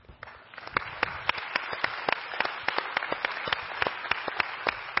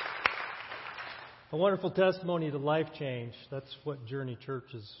 A wonderful testimony to life change. That's what Journey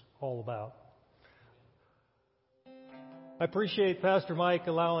Church is all about. I appreciate Pastor Mike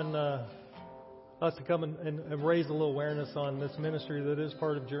allowing us to come and raise a little awareness on this ministry that is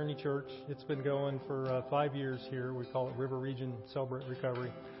part of Journey Church. It's been going for 5 years here. We call it River Region Celebrate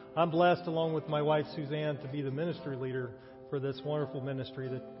Recovery. I'm blessed, along with my wife Suzanne, to be the ministry leader for this wonderful ministry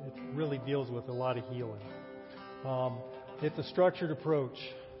that it really deals with a lot of healing. It's a structured approach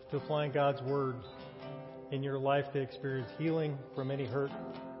to applying God's Word in your life to experience healing from any hurt,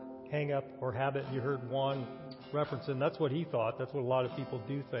 hang-up, or habit. You heard Juan referencing, that's what he thought. That's what a lot of people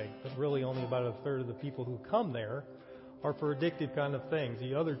do think. But really only about a third of the people who come there are for addictive kind of things.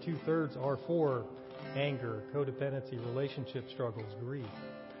 The other 2/3 are for anger, codependency, relationship struggles, grief.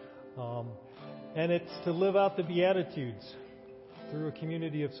 And it's to live out the Beatitudes through a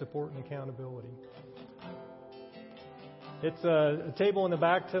community of support and accountability. It's a table in the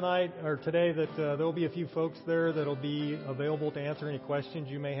back today that there'll be a few folks there that'll be available to answer any questions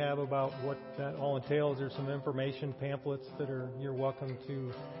you may have about what that all entails. There's some information pamphlets that you're welcome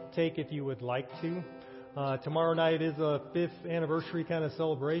to take if you would like to. Tomorrow night is a 5th anniversary kind of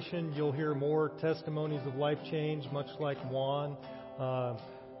celebration. You'll hear more testimonies of life change, much like Juan.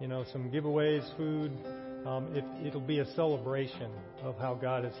 Some giveaways, food. It'll be a celebration of how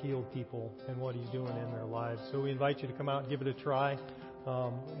God has healed people and what He's doing in their lives. So we invite you to come out and give it a try.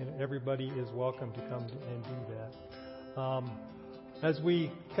 And everybody is welcome to come and do that. As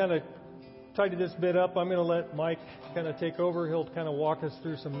we kind of tidy this bit up, I'm going to let Mike kind of take over. He'll kind of walk us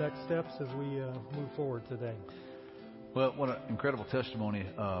through some next steps as we move forward today. Well, what an incredible testimony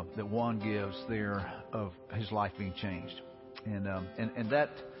that Juan gives there of his life being changed. And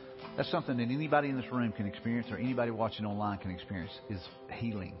that's something that anybody in this room can experience, or anybody watching online can experience, is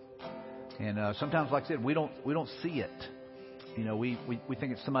healing. And sometimes, like I said, we don't see it. We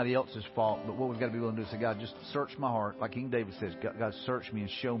think it's somebody else's fault. But what we've got to be willing to do is say, God, just search my heart. Like King David says, God, search me and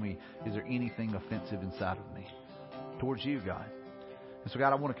show me, is there anything offensive inside of me towards you, God? And so,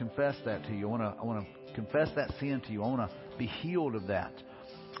 God, I want to confess that to you. I want to confess that sin to you. I want to be healed of that.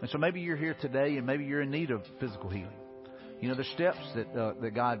 And so maybe you're here today and maybe you're in need of physical healing. There's steps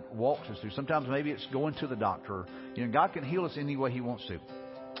that God walks us through. Sometimes maybe it's going to the doctor. God can heal us any way He wants to.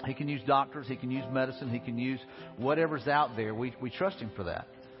 He can use doctors. He can use medicine. He can use whatever's out there. We trust Him for that.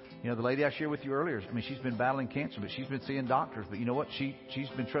 The lady I shared with you earlier, she's been battling cancer, but she's been seeing doctors. But you know what? She's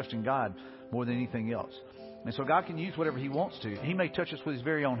been trusting God more than anything else. And so God can use whatever He wants to. He may touch us with His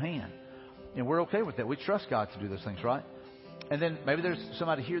very own hand. And we're okay with that. We trust God to do those things, right? And then maybe there's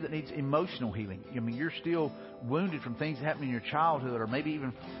somebody here that needs emotional healing. You're still wounded from things that happened in your childhood, or maybe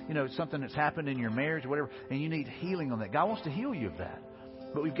even, something that's happened in your marriage or whatever, and you need healing on that. God wants to heal you of that.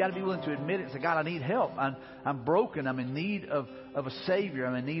 But we've got to be willing to admit it and say, God, I need help. I'm broken. I'm in need of a Savior.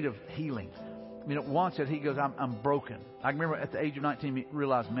 I'm in need of healing. Juan said, he goes, I'm broken. I remember at the age of 19, he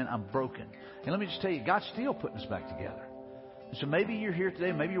realized, man, I'm broken. And let me just tell you, God's still putting us back together. And so maybe you're here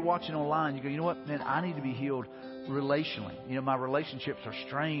today, maybe you're watching online, you go, you know what, man, I need to be healed relationally. My relationships are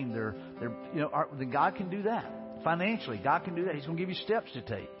strained. Then God can do that. financially. God can do that. He's going to give you steps to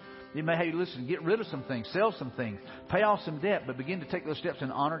take. He may have you listen, get rid of some things, sell some things, pay off some debt, but begin to take those steps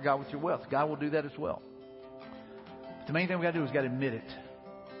and honor God with your wealth. God will do that as well. But the main thing we got to do is got to admit it.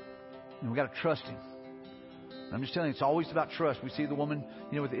 And we got to trust Him. And I'm just telling you, it's always about trust. We see the woman,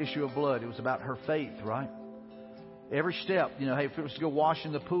 with the issue of blood. It was about her faith, right? Every step, hey, if it was to go wash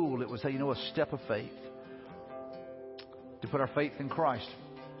in the pool, it was, hey, a step of faith. To put our faith in Christ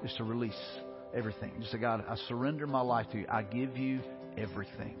is to release everything. Just say, God, I surrender my life to you. I give you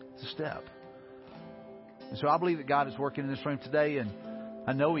everything. It's a step. And so I believe that God is working in this room today, and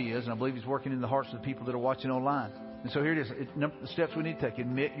I know He is, and I believe He's working in the hearts of the people that are watching online. And so here it is. The steps we need to take.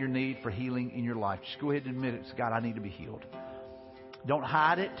 Admit your need for healing in your life. Just go ahead and admit it. Say, God, I need to be healed. Don't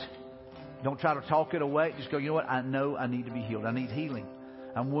hide it. Don't try to talk it away. Just go, you know what? I know I need to be healed. I need healing.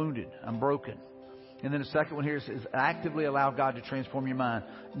 I'm wounded. I'm broken. And then the second one here is actively allow God to transform your mind.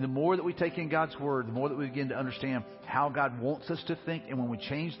 The more that we take in God's Word, the more that we begin to understand how God wants us to think. And when we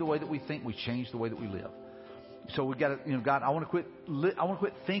change the way that we think, we change the way that we live. So we've got to, God, I want to quit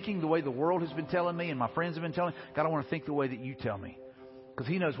thinking the way the world has been telling me and my friends have been telling me. God, I want to think the way that you tell me. Because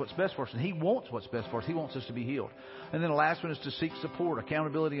He knows what's best for us, and He wants what's best for us. He wants us to be healed. And then the last one is to seek support,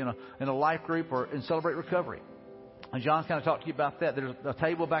 accountability in a life group or in Celebrate Recovery. And John's kind of talked to you about that. There's a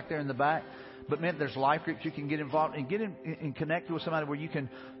table back there in the back. But man, there's life groups you can get involved and get in and connect with somebody where you can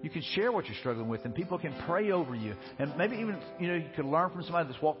share what you're struggling with, and people can pray over you, and maybe even you can learn from somebody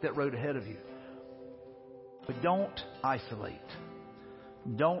that's walked that road ahead of you. But don't isolate.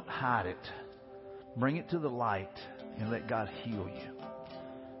 Don't hide it. Bring it to the light and let God heal you.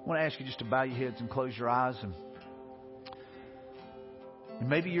 I want to ask you just to bow your heads and close your eyes. And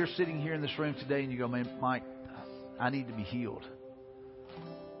maybe you're sitting here in this room today and you go, man, Mike, I need to be healed.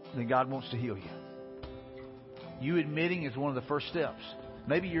 Then God wants to heal you. You admitting is one of the first steps.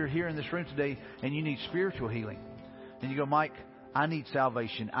 Maybe you're here in this room today and you need spiritual healing. And you go, Mike, I need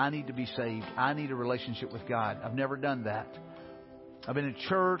salvation. I need to be saved. I need a relationship with God. I've never done that. I've been in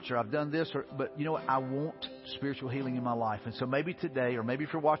church or I've done this, but you know what? I want spiritual healing in my life. And so maybe today, or maybe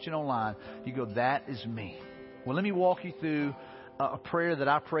if you're watching online, you go, that is me. Well, let me walk you through a prayer that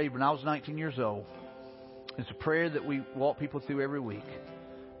I prayed when I was 19 years old. It's a prayer that we walk people through every week.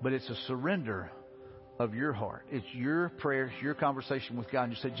 But it's a surrender of your heart. It's your prayer, it's your conversation with God.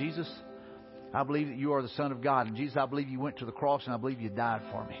 And you say, Jesus, I believe that you are the Son of God. And Jesus, I believe you went to the cross and I believe you died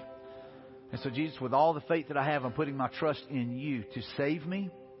for me. And so, Jesus, with all the faith that I have, I'm putting my trust in you to save me,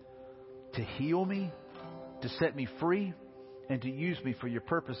 to heal me, to set me free, and to use me for your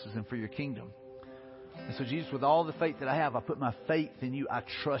purposes and for your kingdom. And so, Jesus, with all the faith that I have, I put my faith in you. I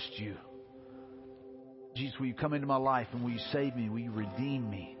trust you. Jesus, will you come into my life and will you save me? Will you redeem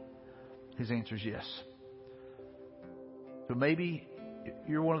me? His answer is yes. So maybe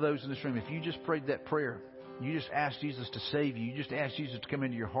you're one of those in this room. If you just prayed that prayer, you just asked Jesus to save you. You just asked Jesus to come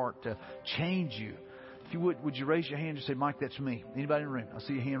into your heart to change you. If you would you raise your hand and say, Mike, that's me. Anybody in the room? I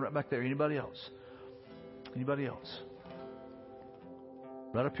see your hand right back there. Anybody else? Anybody else?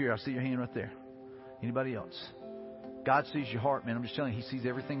 Right up here. I see your hand right there. Anybody else? God sees your heart, man. I'm just telling you, He sees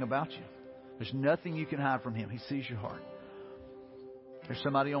everything about you. There's nothing you can hide from Him. He sees your heart. There's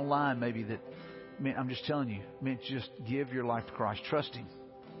somebody online maybe that, man, I'm just telling you, man, just give your life to Christ. Trust Him.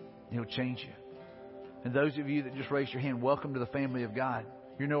 He'll change you. And those of you that just raised your hand, welcome to the family of God.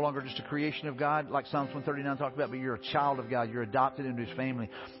 You're no longer just a creation of God, like Psalms 139 talked about, but you're a child of God. You're adopted into His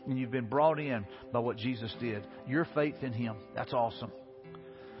family. And you've been brought in by what Jesus did. Your faith in Him. That's awesome.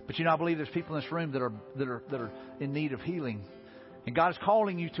 But I believe there's people in this room that are in need of healing. And God is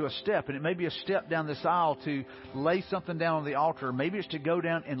calling you to a step, and it may be a step down this aisle to lay something down on the altar. Maybe it's to go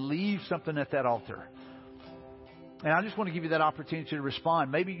down and leave something at that altar. And I just want to give you that opportunity to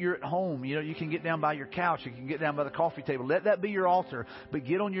respond. Maybe you're at home. You can get down by your couch. You can get down by the coffee table. Let that be your altar. But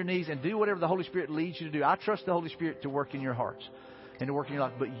get on your knees and do whatever the Holy Spirit leads you to do. I trust the Holy Spirit to work in your hearts and to work in your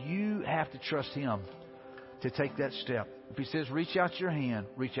life. But you have to trust Him to take that step. If He says, reach out your hand,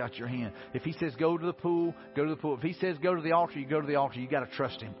 reach out your hand. If He says, go to the pool, go to the pool. If He says, go to the altar, you go to the altar. You got to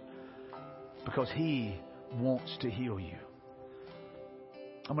trust Him because He wants to heal you.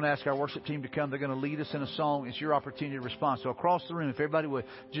 I'm going to ask our worship team to come. They're going to lead us in a song. It's your opportunity to respond. So across the room, if everybody would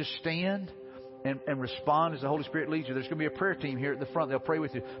just stand and respond as the Holy Spirit leads you. There's going to be a prayer team here at the front. They'll pray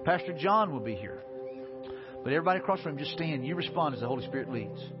with you. Pastor John will be here. But everybody across the room, just stand. You respond as the Holy Spirit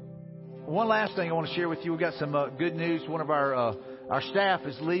leads. One last thing I want to share with you. We've got some good news. One of our staff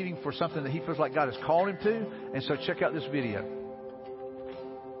is leaving for something that he feels like God has called him to. And so check out this video.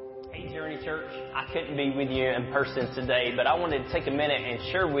 Hey, Journey Church. I couldn't be with you in person today, but I wanted to take a minute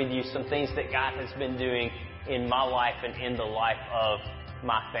and share with you some things that God has been doing in my life and in the life of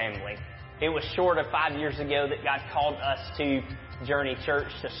my family. It was short of 5 years ago that God called us to Journey Church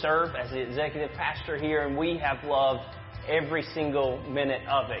to serve as the executive pastor here, and we have loved every single minute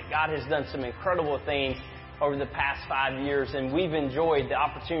of it. God has done some incredible things over the past 5 years, and we've enjoyed the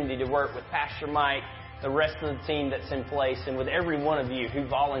opportunity to work with Pastor Mike, the rest of the team that's in place, and with every one of you who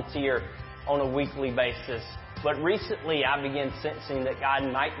volunteer on a weekly basis. But recently I began sensing that God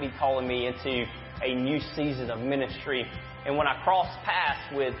might be calling me into a new season of ministry. And when I crossed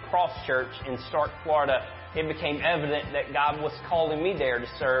paths with Cross Church in Stark, Florida, it became evident that God was calling me there to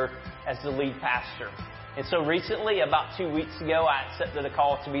serve as the lead pastor. And so recently, about 2 weeks ago, I accepted a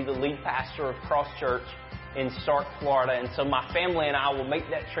call to be the lead pastor of Cross Church in Stark, Florida. And so my family and I will make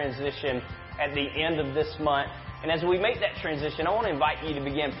that transition at the end of this month. And as we make that transition, I want to invite you to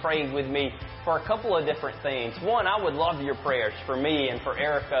begin praying with me for a couple of different things. One, I would love your prayers for me and for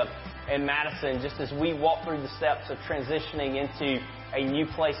Erica and Madison, just as we walk through the steps of transitioning into a new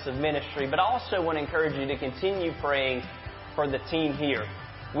place of ministry. But I also want to encourage you to continue praying for the team here.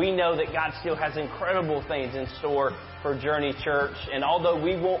 We know that God still has incredible things in store for Journey Church, and although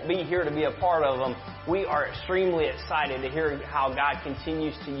we won't be here to be a part of them, we are extremely excited to hear how God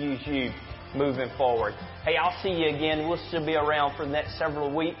continues to use you moving forward. Hey, I'll see you again. We'll still be around for the next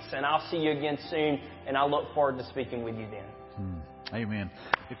several weeks, and I'll see you again soon, and I look forward to speaking with you then. Amen.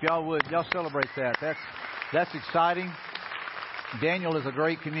 If y'all would, y'all celebrate that. That's exciting. Daniel is a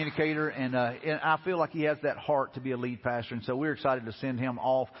great communicator, and I feel like he has that heart to be a lead pastor, and so we're excited to send him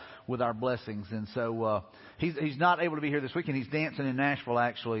off with our blessings. And so he's not able to be here this weekend. He's dancing in Nashville,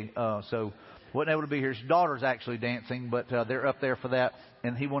 actually, so wasn't able to be here. His daughter's actually dancing, but they're up there for that,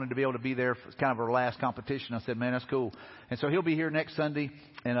 and he wanted to be able to be there for kind of our last competition. I said, man, that's cool. And so he'll be here next Sunday,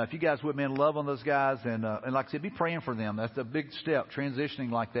 and if you guys would, man, love on those guys, and like I said, be praying for them. That's a big step,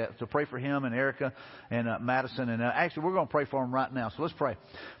 transitioning like that. So pray for him and Erica and Madison, and actually we're going to pray for them right now. So let's pray.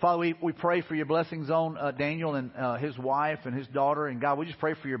 Father, we pray for your blessings on Daniel and his wife and his daughter, and God, we just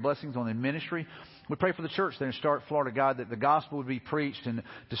pray for your blessings on their ministry. We pray for the church there in Stark, Florida, God, that the gospel would be preached and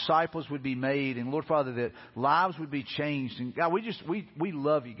disciples would be made. And Lord, Father, that lives would be changed. And God, we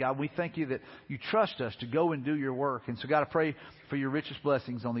love you, God. We thank you that you trust us to go and do your work. And so, God, I pray for your richest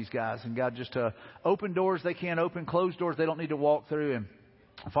blessings on these guys. And God, just open doors they can't open, close doors they don't need to walk through. And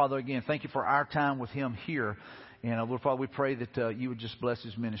Father, again, thank you for our time with him here. And Lord, Father, we pray that you would just bless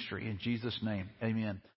his ministry. In Jesus' name, amen.